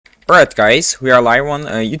Alright guys, we are live on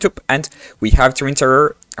YouTube and we have Twin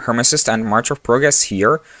Terror, Harmacist and March of Progress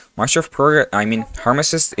here.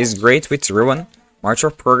 Harmacist is great with Ruin. March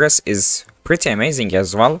of Progress is pretty amazing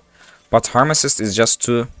as well. But Harmacist is just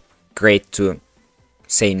too great to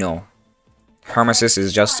say no. Harmacist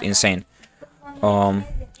is just insane.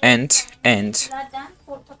 And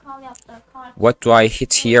what do I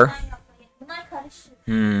hit here?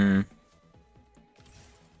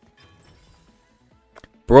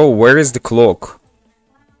 Bro, where is the cloak?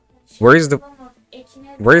 Where is cloak?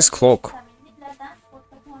 Where is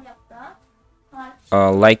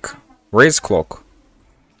cloak?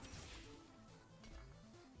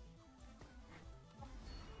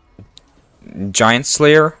 Giant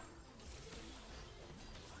Slayer.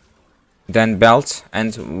 Then belt.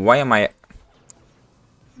 And why am I...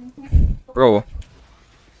 Bro.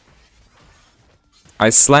 I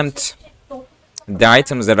slammed... The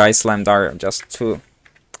items that I slammed are just too...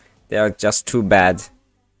 They are just too bad.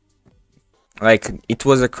 Like, it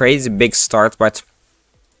was a crazy big start, but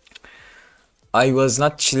I was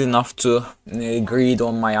not chill enough to greed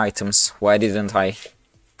on my items. Why didn't I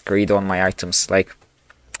greed on my items? Like,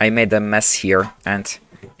 I made a mess here, and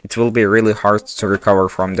it will be really hard to recover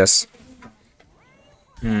from this.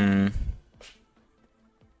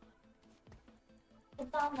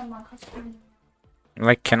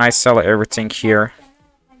 Like, can I sell everything here?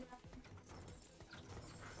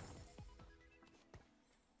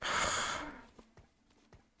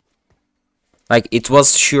 Like, it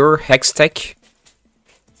was sure Hextech,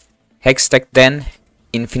 then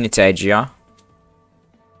Infinite Edge, yeah?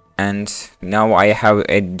 And now I have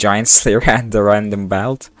a Giant Slayer and a random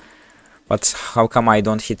belt. But how come I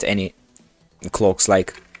don't hit any cloaks?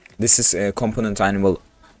 Like, this is a component annual.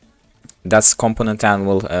 That's component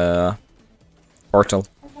annual portal.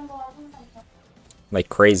 Like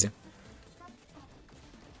crazy.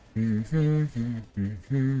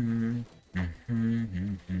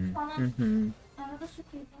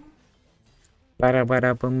 Bada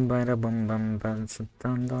bada bum bada bum bum bum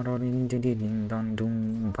bum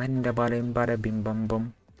bada bada bim bum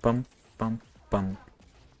bum bum bum bum bum.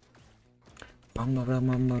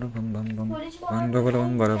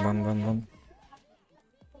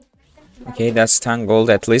 Okay, that's 10 gold.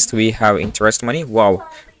 At least we have interest money. Wow,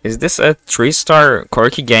 is this a 3-star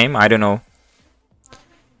quirky game? I don't know.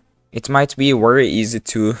 It might be very easy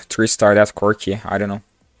to 3-star that quirky. I don't know.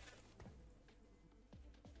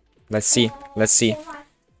 Let's see. Let's see.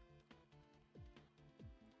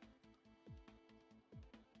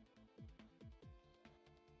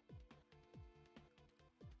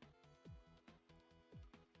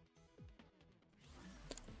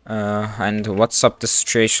 And what's up the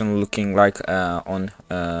situation looking like on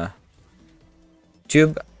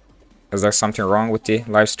YouTube? Is there something wrong with the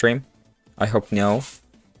live stream? I hope no.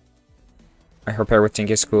 I hope everything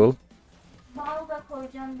is cool.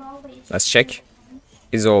 Let's check.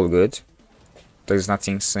 It's all good. There's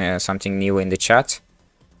nothing, something new in the chat.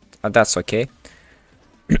 That's okay.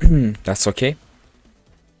 That's okay.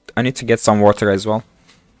 I need to get some water as well.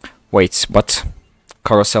 Wait, but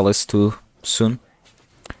carousel is too soon.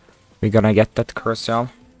 We're gonna get that carousel.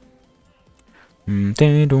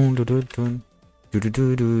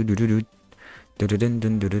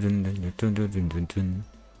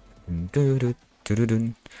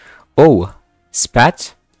 Oh,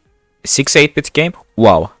 spat 6 8-bit game.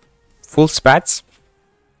 Wow, full spats.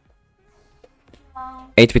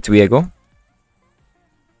 8-bit Viego.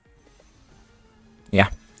 Yeah,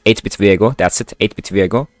 8-bit Viego. That's it. 8-bit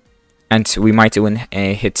Viego, and we might even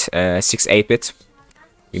hit 6 8-bit.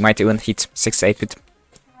 We might even hit 6 8-bit.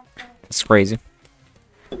 That's crazy.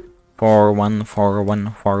 4-1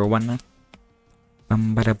 4-1 4-1.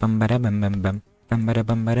 Bum bada bum bada bum bum bum. Bum bada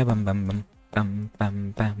bum bada bum bum bum. Bum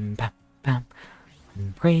bum bum bum bum.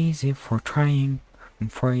 I'm crazy for trying. I'm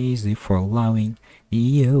crazy for loving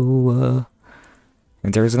you.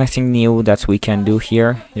 And there's nothing new that we can do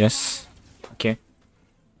here. Yes. Okay.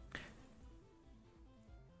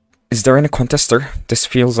 Is there any contester? This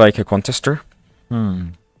feels like a contester.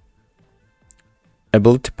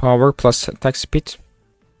 Ability power plus attack speed.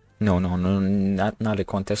 No, not a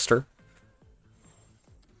contester.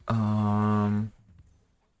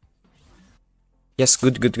 Yes,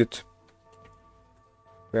 good.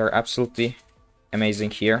 We are absolutely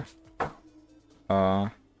amazing here.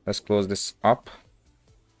 Let's close this up.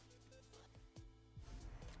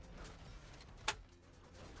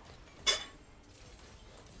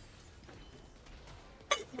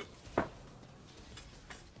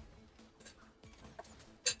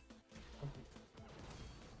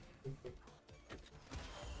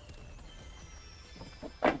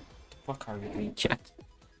 Fuck are you doing, chat?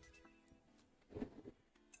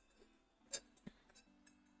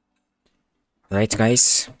 Right,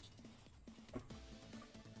 guys.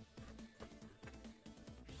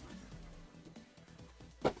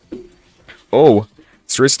 Oh,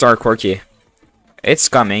 3-star Corki. It's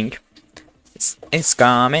coming. It's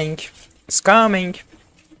coming. It's coming.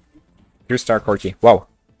 3-star Corki. Wow.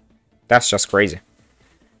 That's just crazy.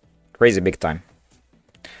 Crazy big time.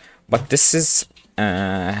 But this is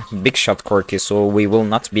big shot Corki, so we will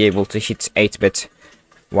not be able to hit 8-bit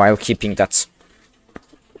while keeping that.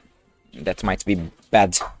 That might be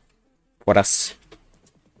bad for us.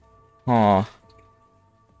 Oh.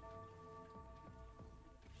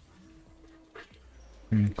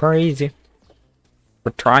 Crazy.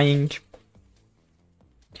 We're trying.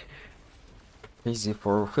 Crazy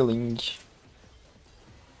for filling.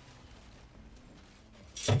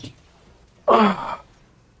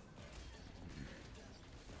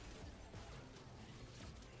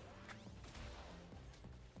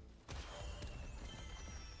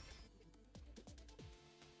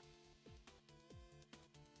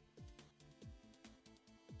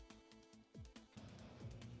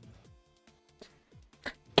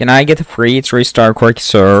 Can I get a free 3-star Corki,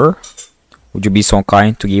 sir? Would you be so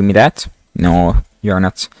kind to give me that? No, you're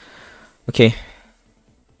not. Okay.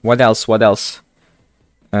 What else? What else?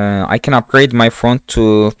 I can upgrade my front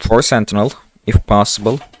to 4 Sentinel, if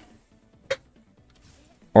possible.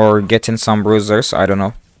 Or get in some bruisers, I don't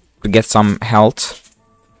know. To get some health.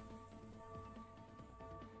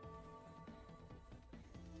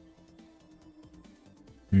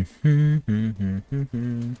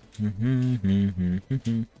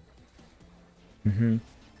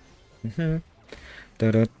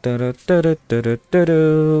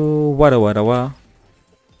 Wada.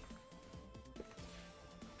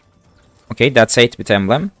 Okay, that's 8-bit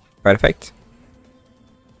emblem. Perfect.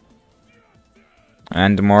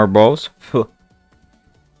 And more bows.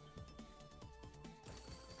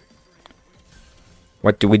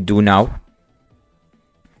 What do we do now?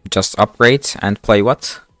 Just upgrade and play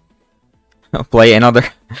what? Play another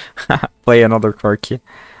play another Corki.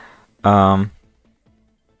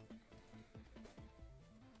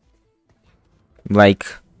 Like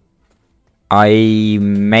I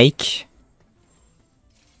make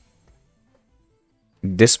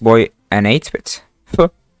this boy an 8-bit.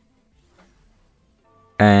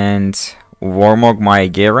 And Warmog my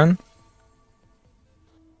Garen.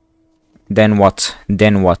 Then what?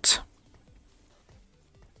 Then what?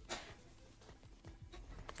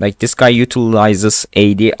 Like this guy utilizes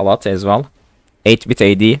AD a lot as well. 8-bit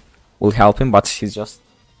AD will help him, but he's just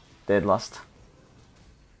dead last.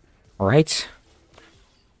 Alright.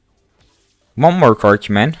 One more Corki,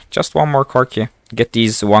 man. Just one more Corki. Get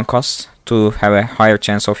these 1 costs to have a higher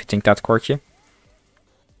chance of hitting that Corki.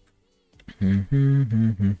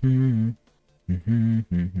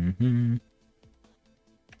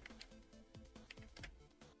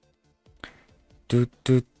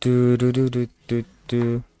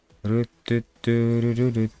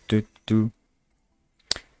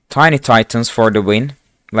 Tiny Titans for the win.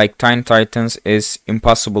 Like Tiny Titans is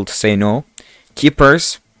impossible to say no.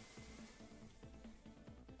 Keepers.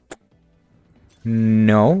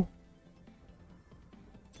 No.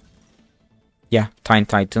 Yeah, Tiny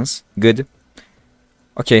Titans. Good.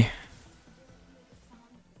 Okay.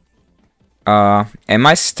 Am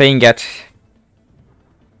I staying at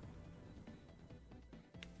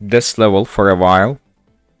this level for a while?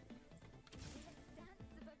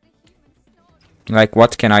 Like,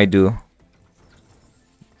 what can I do?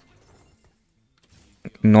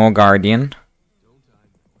 No Guardian.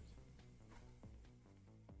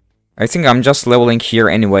 I think I'm just leveling here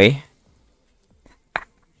anyway.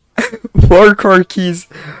 4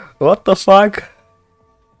 Corkis. What the fuck?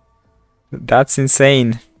 That's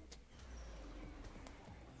insane.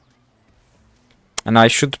 And I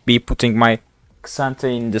should be putting my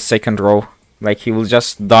Xanta in the second row. Like he will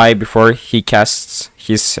just die before he casts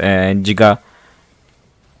his Giga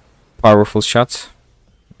powerful shot.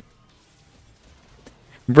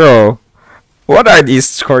 Bro, what are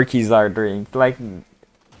these Corkis are doing? Like,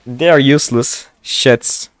 they are useless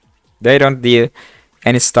shits. They don't do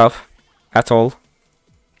any stuff at all.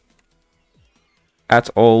 At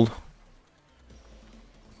all.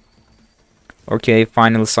 Okay,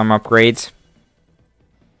 finally some upgrades.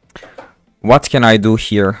 What can I do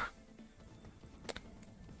here?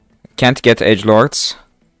 Can't get Edgelords.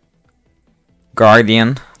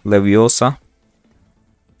 Guardian, Leviosa.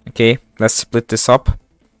 Okay, let's split this up.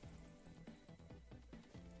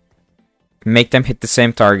 Make them hit the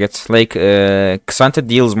same target. Like, Xanta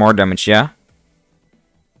deals more damage, yeah?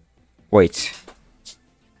 Wait.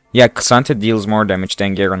 Yeah, Xanta deals more damage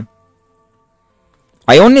than Garen.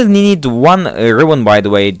 I only need one ribbon, by the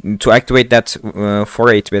way, to activate that for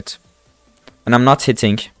 8-bit. And I'm not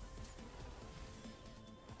hitting.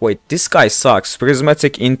 Wait, this guy sucks.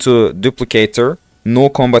 Prismatic into Duplicator. No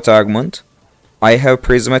combat augment. I have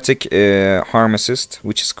Prismatic Harmacist,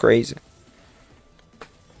 which is crazy.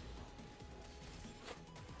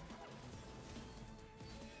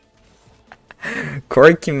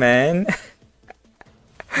 Corky, man.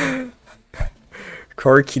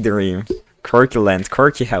 Corky dream. Corky land.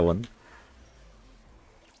 Corky heaven.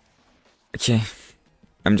 Okay.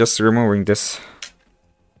 I'm just removing this.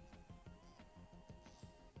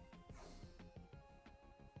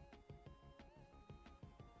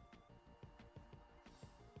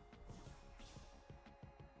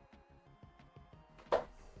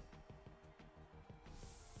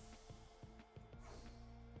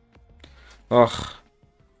 Ugh.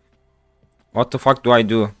 What the fuck do I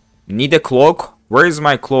do? Need a cloak? Where is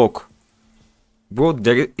my cloak? Bro,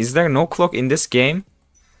 is there no cloak in this game?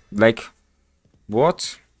 Like,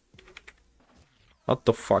 what? What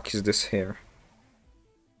the fuck is this here?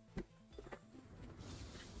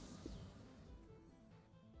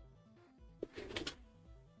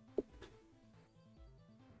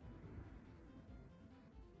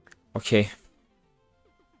 Okay.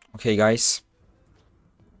 Okay, guys.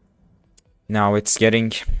 Now it's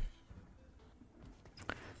getting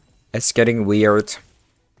weird.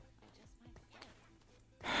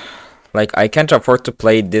 Like, I can't afford to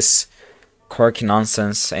play this quirky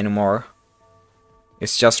nonsense anymore.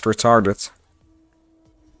 It's just retarded.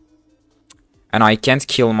 And I can't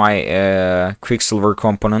kill my Quicksilver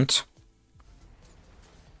component.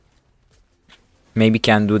 Maybe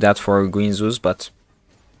can do that for Green Zeus, but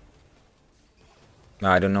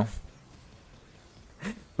I don't know.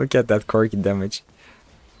 Look at that quirky damage.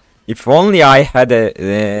 If only I had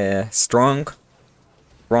a strong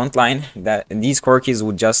front line, that these quirkies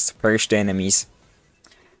would just perish the enemies.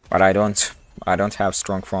 But I don't. I don't have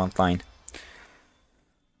strong front line.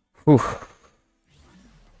 Whew.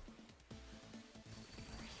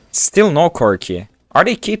 Still no quirky. Are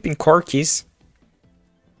they keeping quirkies?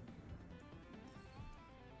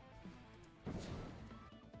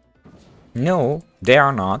 No, they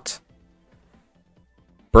are not.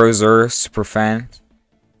 Browser, Superfan.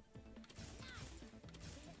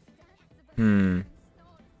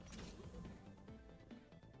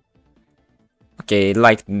 Okay,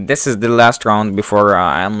 like, this is the last round before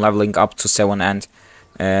I'm leveling up to 7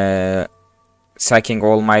 and sacking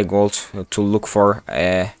all my gold to look for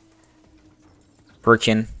a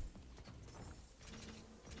freaking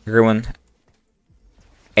ruin,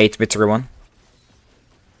 8-bit ruin.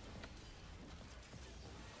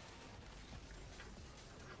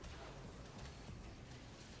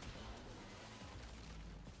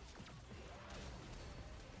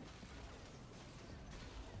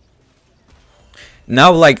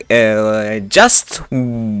 Now, like, just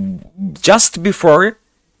before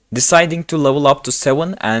deciding to level up to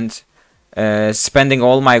 7 and spending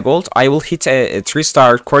all my gold, I will hit a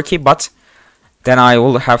 3-star quirky, but then I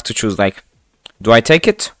will have to choose, like, do I take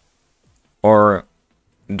it or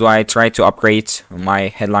do I try to upgrade my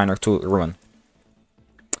headliner to ruin?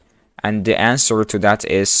 And the answer to that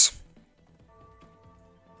is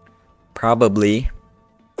probably,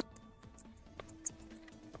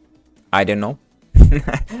 I don't know.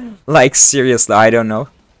 Like, seriously, I don't know.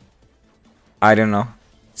 I don't know.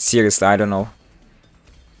 Seriously, I don't know.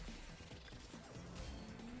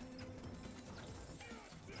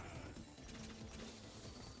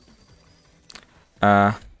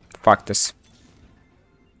 Fuck this.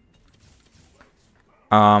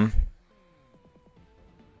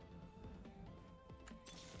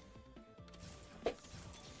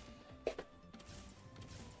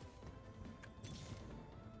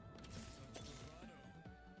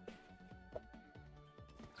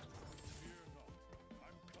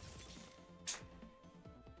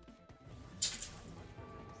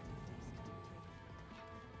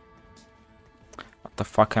 What the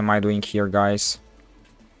fuck am I doing here, guys?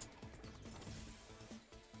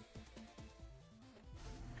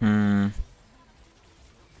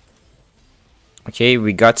 Okay,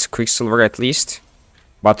 we got Quicksilver at least,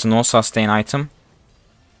 but no sustain item.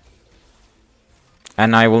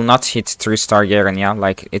 And I will not hit 3-star Garen, yeah,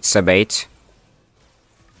 like, it's a bait.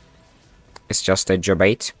 It's just a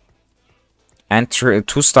bait. And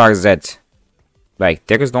 2-star Z. Like,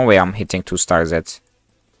 there is no way I'm hitting 2-star Z.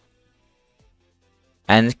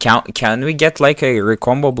 And can we get, like, a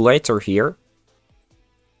recombo later here?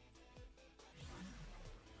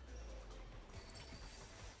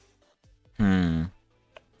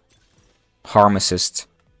 Harmacist.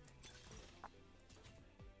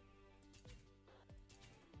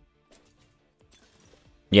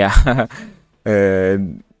 Yeah. uh,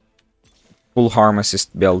 Full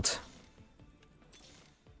Harmacist build.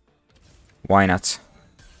 Why not?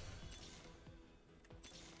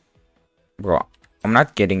 Bro, I'm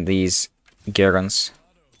not getting these Garens.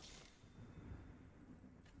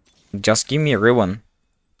 Just give me a real one.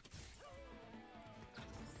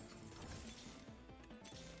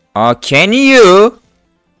 Can you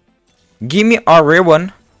give me a real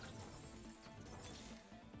one?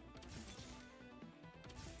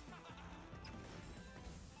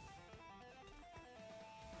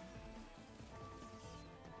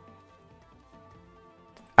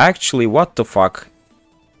 Actually, what the fuck?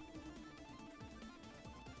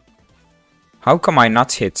 How come I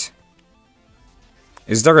not hit?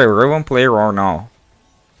 Is there a Riven player or no?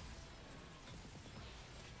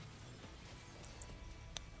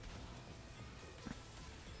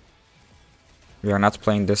 We are not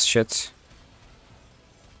playing this shit.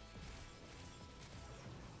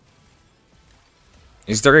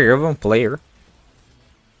 Is there a Riven player?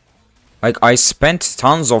 Like, I spent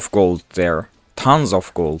tons of gold there. Tons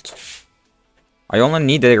of gold. I only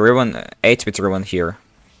need a Riven, 8-bit Riven here.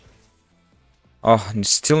 Oh,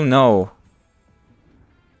 still no.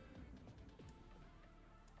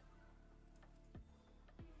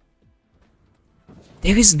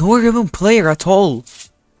 There is no Riven player at all.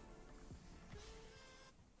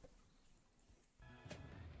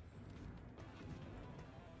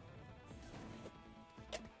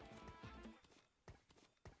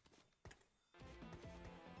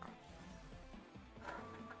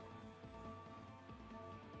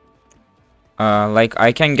 Like,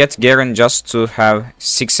 I can get Garen just to have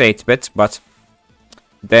 6-8-bit, but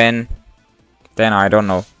then I don't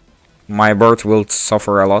know. My board will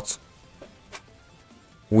suffer a lot.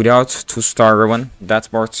 Without 2-star Riven,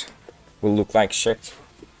 that board will look like shit.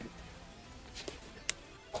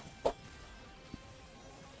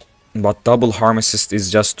 But double Harmacist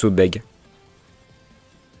is just too big.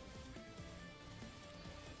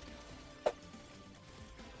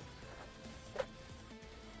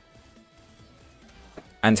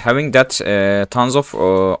 And having that tons of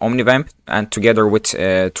Omnivamp and together with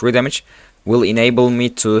True Damage will enable me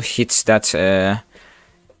to hit that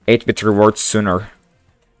 8-bit reward sooner.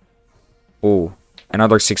 Oh,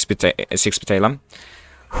 another 6-bit Elam.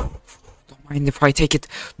 Don't mind if I take it.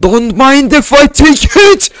 Don't mind if I take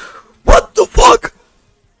it! What the fuck?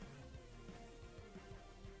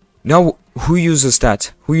 Now, who uses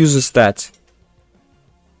that? Who uses that?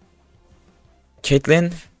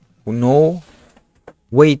 Caitlyn? No.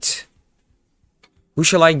 Wait. Who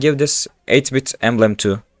shall I give this 8-bit emblem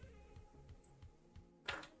to?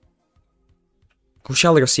 Who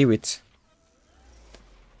shall receive it?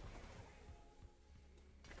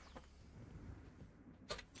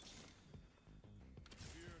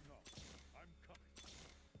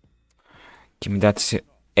 Give me that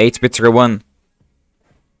 8-bit one.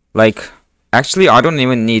 Like, actually, I don't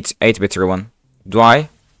even need 8-bit one. Do I?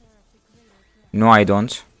 No, I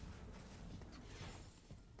don't.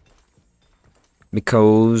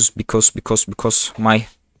 Because my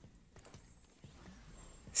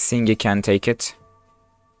thingy can take it.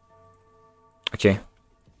 Okay.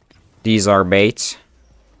 These are bait.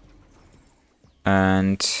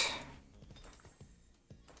 And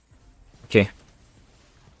okay.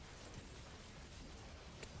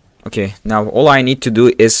 Okay, now all I need to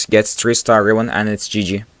do is get 3-star Riven and it's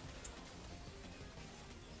GG.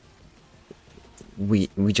 We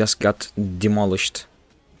just got demolished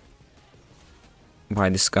by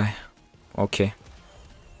this guy. Okay.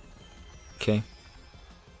 Okay.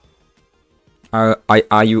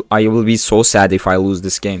 I will be so sad if I lose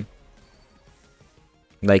this game.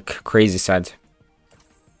 Like, crazy sad.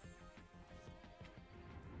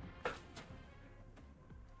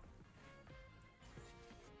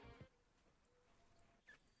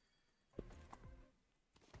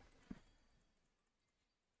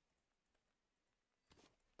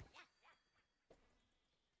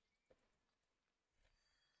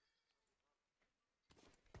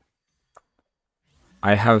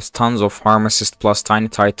 I have tons of Harmacist plus Tiny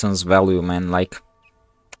Titans value, man. Like,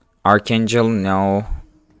 Archangel, no.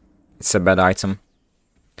 It's a bad item.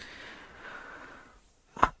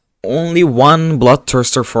 Only one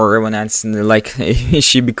Bloodthirster for Riven, and like,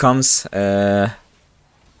 she becomes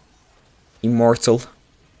immortal.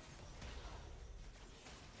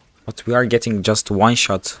 But we are getting just one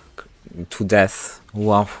shot to death.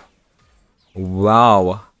 Wow.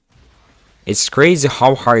 Wow. It's crazy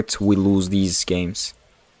how hard we lose these games.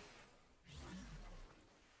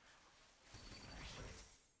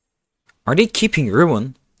 Are they keeping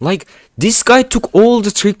Riven? Like, this guy took all the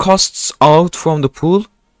 3 costs out from the pool.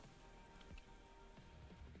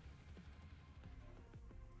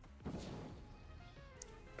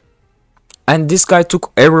 And this guy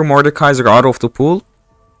took every Mordekaiser out of the pool.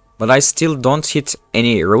 But I still don't hit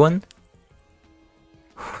any ruin.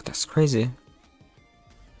 That's crazy.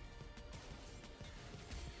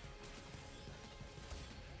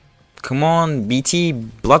 Come on, BT,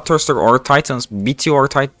 Bloodthirster or Titans. BT or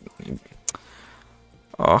Titan.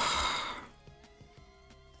 Oh.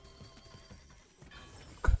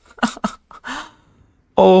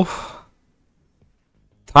 Oh.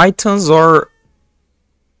 Titans or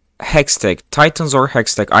Hextech. Titans or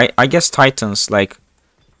Hextech. I guess Titans, like.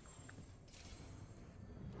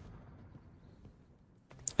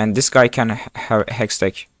 And this guy can have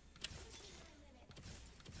Hextech.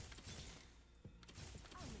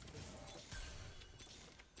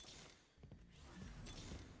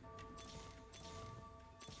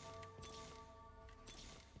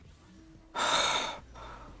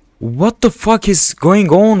 What the fuck is going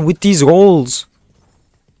on with these rolls?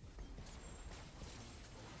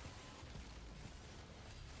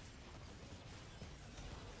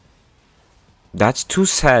 That's too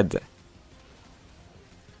sad.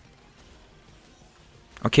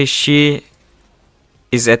 Okay, she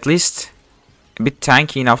is at least a bit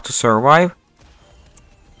tanky enough to survive.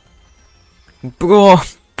 Bro.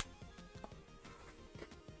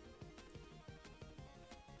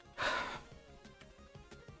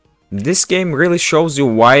 This game really shows you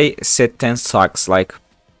why set 10 sucks, like.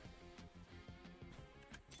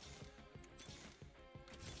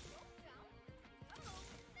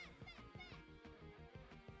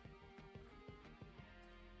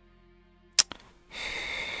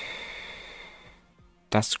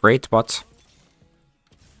 That's great, but...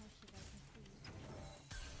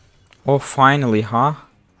 Oh, finally, huh?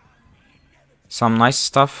 Some nice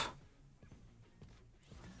stuff.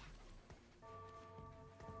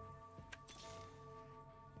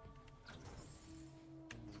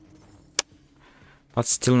 But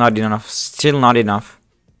still not enough. Still not enough.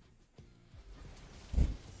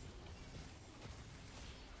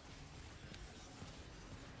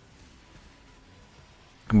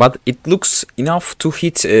 But it looks enough to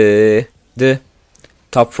hit the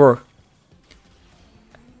top 4.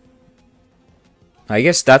 I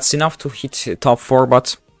guess that's enough to hit top 4,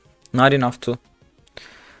 but not enough to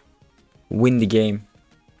win the game.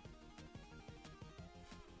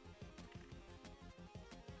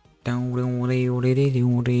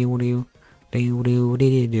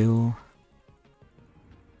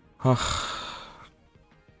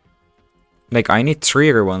 Like, I need 3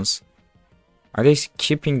 other ones. Are they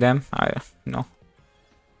keeping them? I no.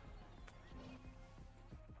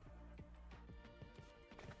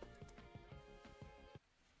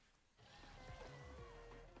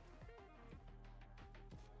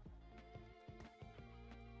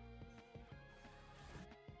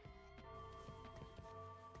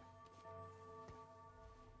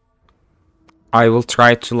 I will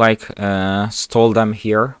try to like stall them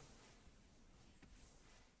here.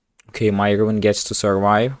 Okay, my Ruin gets to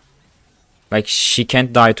survive. Like, she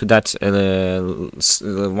can't die to that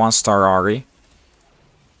 1-star Ahri.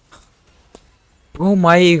 Bro,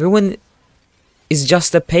 my Ruin is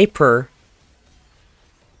just a paper.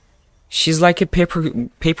 She's like a paper.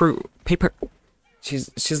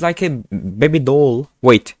 She's like a baby doll.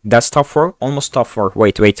 Wait, that's top 4? Almost top 4.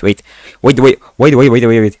 Wait.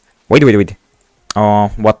 Oh,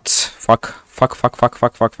 what? Fuck.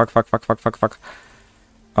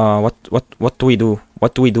 What do we do?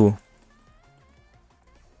 What do we do?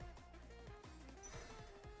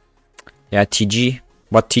 Yeah, TG.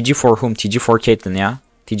 But TG for whom? TG for Caitlyn, yeah?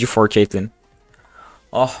 TG for Caitlyn.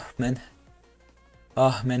 Oh, man.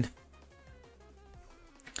 Oh, man.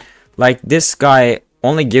 Like, this guy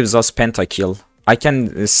only gives us Pentakill. I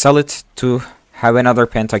can sell it to have another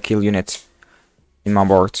Pentakill unit in my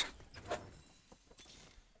board.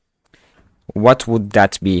 What would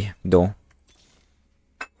that be, though?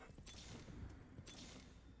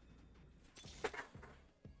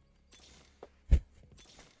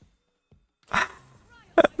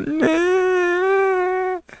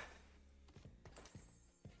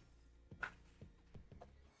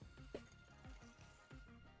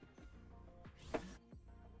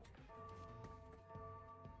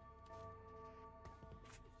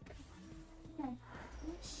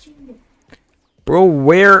 Bro,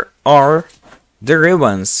 where are the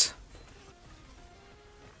ribbons?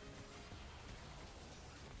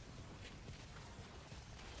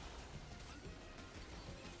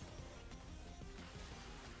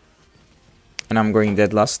 And I'm going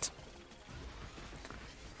deadlast.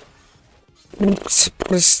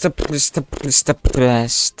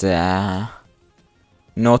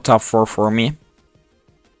 No top 4 for me.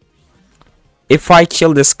 If I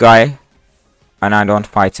kill this guy and I don't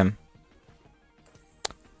fight him,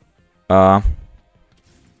 Uh,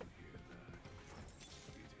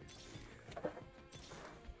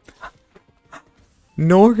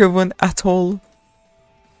 no Riven at all.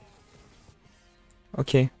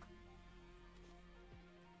 Okay.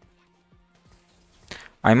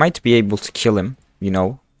 I might be able to kill him, you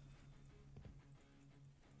know.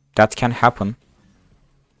 That can happen.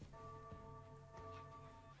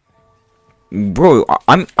 Bro,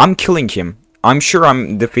 I'm killing him. I'm sure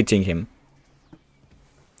I'm defeating him.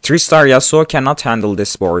 3-star Yasuo cannot handle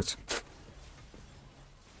this board.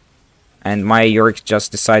 And my Yorick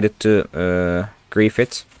just decided to grief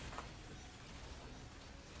it.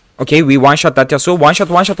 Okay, we one-shot that Yasuo. One-shot,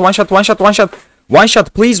 one-shot, one-shot, one-shot, one-shot.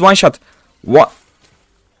 One-shot, please, one-shot. What?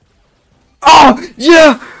 Oh,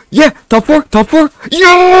 yeah! Yeah! Top 4, top 4!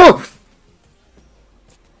 Yeah!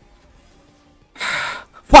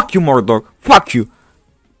 Fuck you, Mortdog. Fuck you.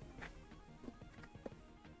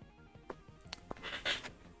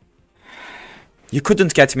 You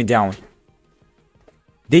couldn't get me down.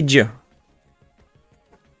 Did you?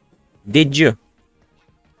 Did you?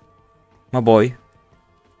 My boy.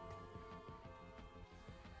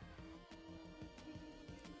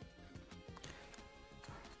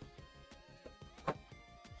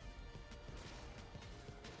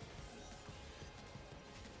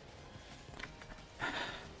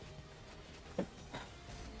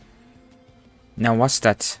 Now what's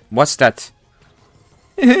that? What's that?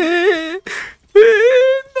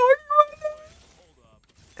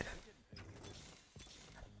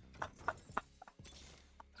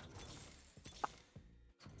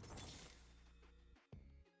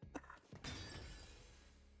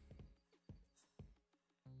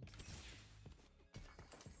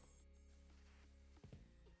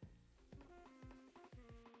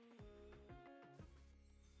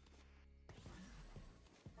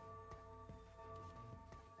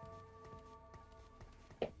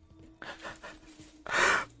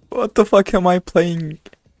 What the fuck am I playing?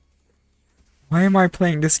 Why am I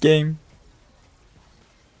playing this game?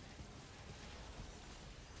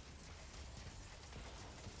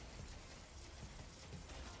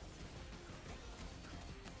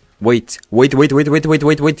 Wait. What?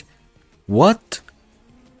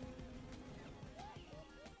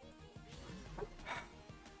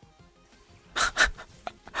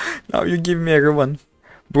 Now you give me everyone.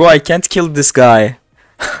 Bro, I can't kill this guy.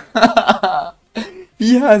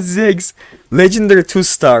 He has Ziggs. Legendary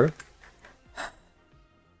 2-star.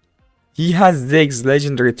 He has Ziggs.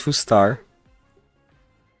 Legendary 2-star.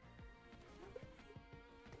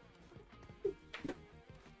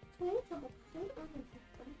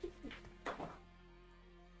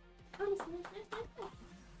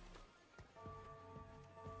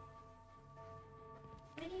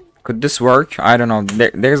 Could this work? I don't know.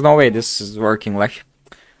 There's no way this is working. Like,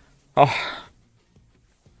 oh.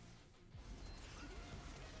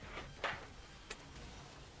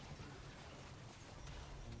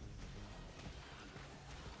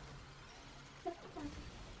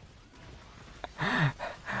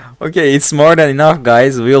 Okay, it's more than enough,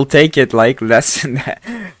 guys. We'll take it. Like, that's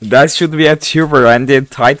that should be a tuber, and the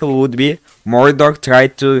title would be Mortdog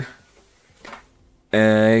tried to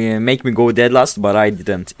make me go deadlast, but I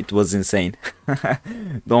didn't. It was insane.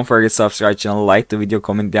 Don't forget to subscribe channel, like the video,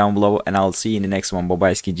 comment down below, and I'll see you in the next one. Bye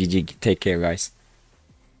bye, ski GG. Take care, guys.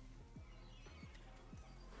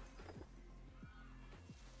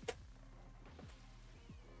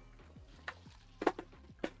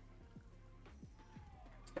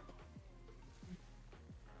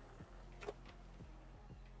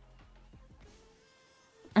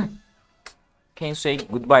 Can you say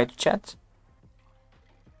goodbye to chat?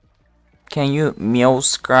 Can you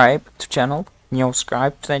meow-scribe to channel?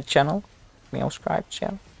 Meow-scribe to that channel? Meow-scribe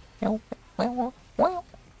channel?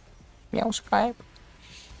 Meow-scribe.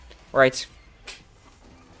 Right.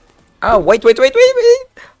 Oh, wait.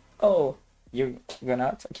 Oh, you're gonna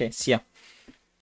out? Okay, see ya.